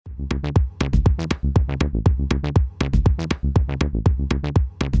Hey,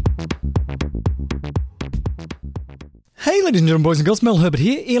 ladies and gentlemen, boys and girls, Mel Herbert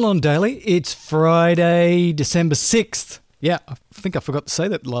here, Elon Daily. It's Friday, December 6th. Yeah, I think I forgot to say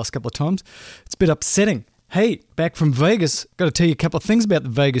that the last couple of times. It's a bit upsetting. Hey, back from Vegas. Got to tell you a couple of things about the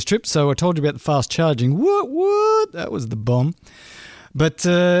Vegas trip. So I told you about the fast charging. What? That was the bomb. But,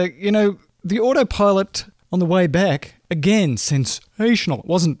 the autopilot on the way back, again, sensational. It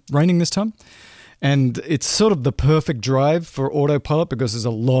wasn't raining this time. And it's sort of the perfect drive for autopilot because there's a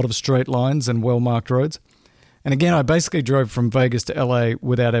lot of straight lines and well-marked roads. And again, I basically drove from Vegas to LA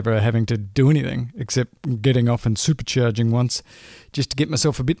without ever having to do anything except getting off and supercharging once just to get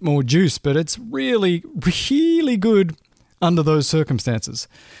myself a bit more juice. But it's really, really good under those circumstances.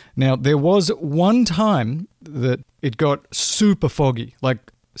 Now, there was one time that it got super foggy, like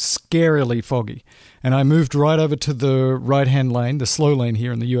scarily foggy. And I moved right over to the right-hand lane, the slow lane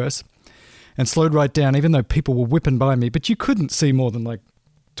here in the US, and slowed right down, even though people were whipping by me. But you couldn't see more than like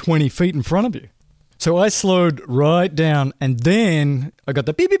 20 feet in front of you. So I slowed right down, and then I got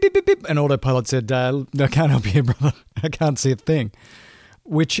the beep, beep, beep, beep, beep, and autopilot said, I can't help you, brother. I can't see a thing.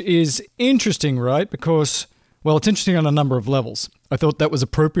 Which is interesting, right? Because, well, it's interesting on a number of levels. I thought that was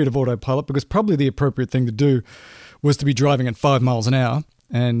appropriate of autopilot because probably the appropriate thing to do was to be driving at 5 miles an hour,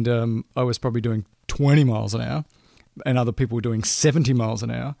 and I was probably doing 20 miles an hour, and other people were doing 70 miles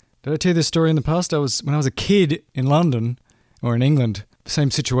an hour. Did I tell you this story in the past? When I was a kid in London, or in England,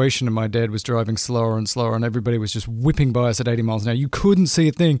 same situation, and my dad was driving slower and slower, and everybody was just whipping by us at 80 miles an hour. You couldn't see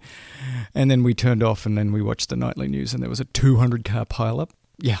a thing. And then we turned off, and then we watched the nightly news, and there was a 200-car pileup.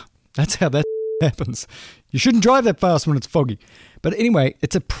 Yeah, that's how that happens. You shouldn't drive that fast when it's foggy. But anyway,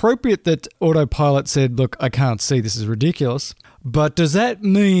 it's appropriate that autopilot said, look, I can't see, this is ridiculous. But does that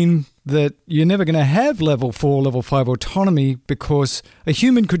mean that you're never going to have level 4, level 5 autonomy because a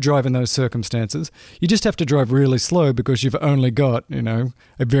human could drive in those circumstances? You just have to drive really slow because you've only got, a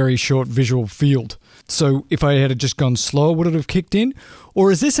very short visual field. So if I had just gone slower, would it have kicked in?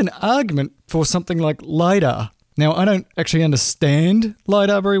 Or is this an argument for something like LiDAR? Now, I don't actually understand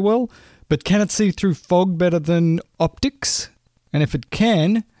LiDAR very well, but can it see through fog better than optics? And if it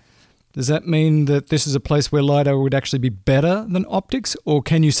can, does that mean that this is a place where LiDAR would actually be better than optics? Or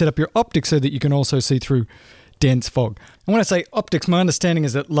can you set up your optics so that you can also see through dense fog? And when I say optics, my understanding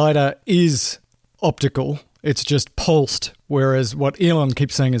is that LiDAR is optical. It's just pulsed, whereas what Elon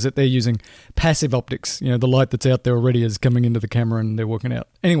keeps saying is that they're using passive optics. The light that's out there already is coming into the camera and they're working out.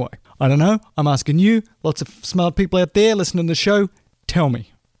 Anyway, I don't know. I'm asking you, lots of smart people out there listening to the show, tell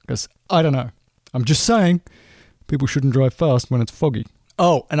me, because I don't know. I'm just saying people shouldn't drive fast when it's foggy.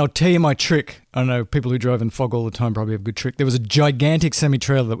 Oh, and I'll tell you my trick. I know people who drive in fog all the time probably have a good trick. There was a gigantic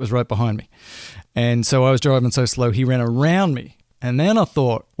semi-trailer that was right behind me. And so I was driving so slow, he ran around me. And then I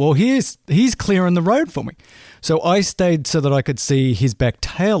thought, well, he's clearing the road for me. So I stayed so that I could see his back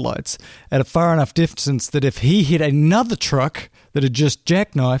tail lights at a far enough distance that if he hit another truck that had just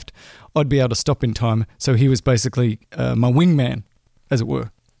jackknifed, I'd be able to stop in time. So he was basically my wingman, as it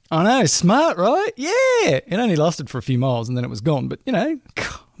were. I know, smart, right? Yeah. It only lasted for a few miles and then it was gone. But, I'm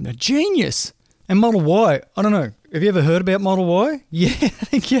a genius. And Model Y, I don't know. Have you ever heard about Model Y? Yeah, I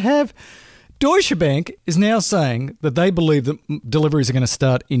think you have. Deutsche Bank is now saying that they believe that deliveries are going to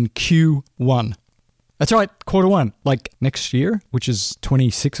start in Q1. That's right, Q1, like next year, which is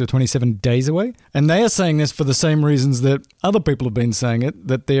 26 or 27 days away. And they are saying this for the same reasons that other people have been saying it,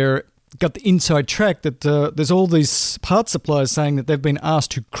 that they're got the inside track that there's all these parts suppliers saying that they've been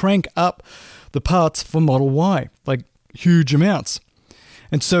asked to crank up the parts for Model Y, like huge amounts.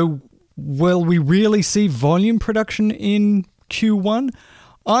 And so, will we really see volume production in Q1?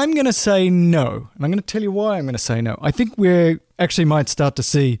 I'm going to say no. And I'm going to tell you why I'm going to say no. I think we actually might start to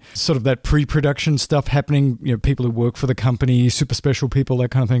see sort of that pre-production stuff happening. People who work for the company, super special people,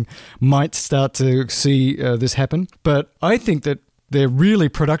 that kind of thing, might start to see this happen. But I think that they're really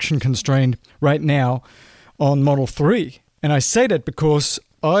production constrained right now on Model 3. And I say that because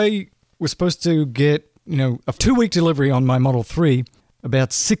I was supposed to get, a 2-week delivery on my Model 3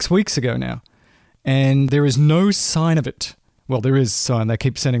 about 6 weeks ago now. And there is no sign of it. Well, there is sign. They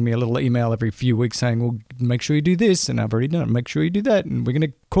keep sending me a little email every few weeks saying, well, make sure you do this. And I've already done it. Make sure you do that. And we're going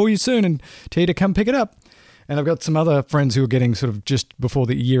to call you soon and tell you to come pick it up. And I've got some other friends who are getting sort of just before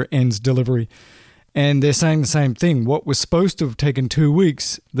the year ends delivery. And they're saying the same thing. What was supposed to have taken 2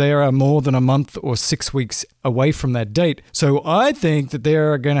 weeks, they are more than a month or 6 weeks away from that date. So I think that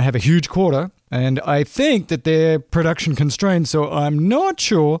they're going to have a huge quarter, and I think that they're production constrained. So I'm not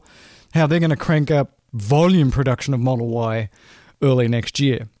sure how they're going to crank up volume production of Model Y early next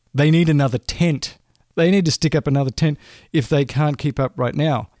year. They need another tent. They need to stick up another tent if they can't keep up right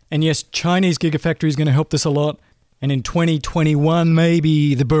now. And yes, Chinese Gigafactory is going to help this a lot. And in 2021,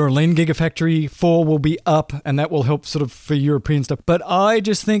 maybe the Berlin Gigafactory 4 will be up, and that will help sort of for European stuff. But I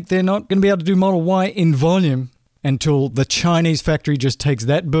just think they're not going to be able to do Model Y in volume until the Chinese factory just takes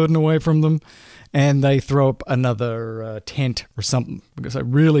that burden away from them and they throw up another tent or something, because it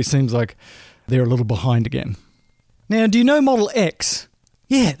really seems like they're a little behind again. Now, do you know Model X?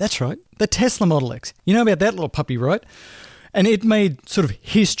 Yeah, that's right. The Tesla Model X. You know about that little puppy, right? And it made sort of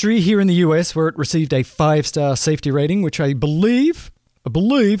history here in the US, where it received a 5-star safety rating, which I believe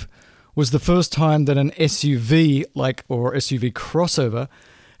was the first time that an SUV or SUV crossover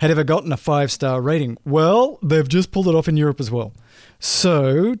had ever gotten a 5-star rating. Well, they've just pulled it off in Europe as well.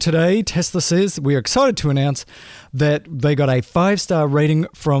 So today, Tesla says we are excited to announce that they got a 5-star rating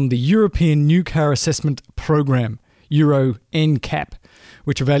from the European New Car Assessment Program, Euro NCAP,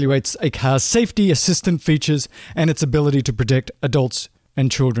 which evaluates a car's safety assistant features and its ability to protect adults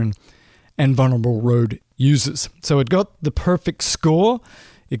and children and vulnerable road users. So it got the perfect score.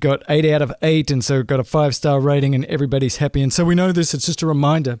 It got 8 out of 8, and so it got a 5-star rating, and everybody's happy. And so we know this. It's just a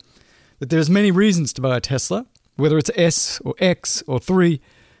reminder that there's many reasons to buy a Tesla, whether it's S or X or 3,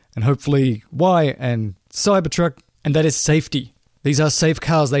 and hopefully Y and Cybertruck, and that is safety. These are safe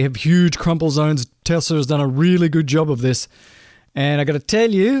cars. They have huge crumple zones. Tesla has done a really good job of this. And I got to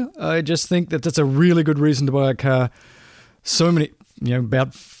tell you, I just think that that's a really good reason to buy a car. So many,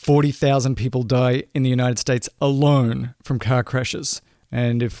 about 40,000 people die in the United States alone from car crashes.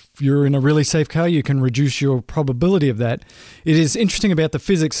 And if you're in a really safe car, you can reduce your probability of that. It is interesting about the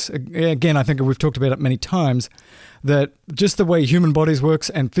physics. Again, I think we've talked about it many times, that just the way human bodies works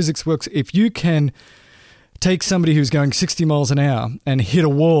and physics works, if you can take somebody who's going 60 miles an hour and hit a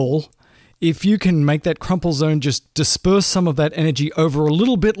wall, if you can make that crumple zone just disperse some of that energy over a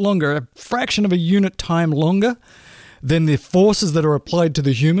little bit longer, a fraction of a unit time longer, then the forces that are applied to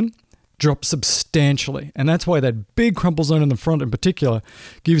the human drop substantially. And that's why that big crumple zone in the front in particular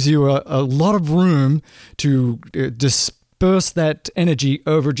gives you a lot of room to disperse that energy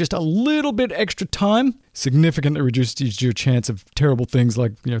over just a little bit extra time. Significantly reduces your chance of terrible things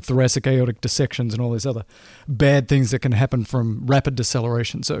like thoracic aortic dissections and all these other bad things that can happen from rapid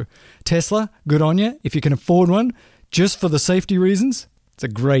deceleration. So Tesla, good on you. If you can afford one, just for the safety reasons, it's a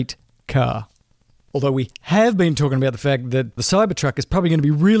great car. Although we have been talking about the fact that the Cybertruck is probably going to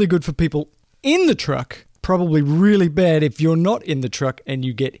be really good for people in the truck, probably really bad if you're not in the truck and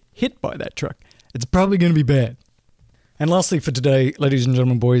you get hit by that truck. It's probably going to be bad. And lastly for today, ladies and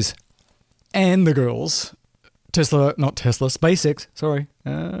gentlemen, boys and the girls, SpaceX,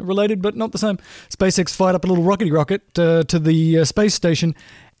 related but not the same. SpaceX fired up a little rocket to the space station,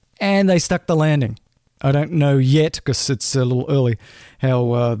 and they stuck the landing. I don't know yet, because it's a little early,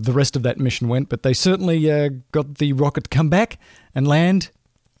 how the rest of that mission went, but they certainly got the rocket to come back and land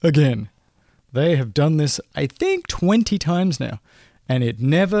again. They have done this, I think, 20 times now, and it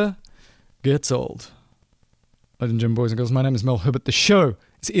never gets old. Ladies and gentlemen, boys and girls, my name is Mel Herbert. The show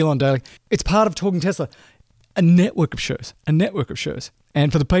is Elon Daily. It's part of Talking Tesla, a network of shows.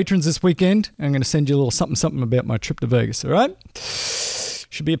 And for the patrons this weekend, I'm going to send you a little something about my trip to Vegas, all right?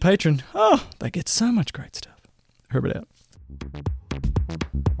 Should be a patron. Oh, they get so much great stuff. Herbert out.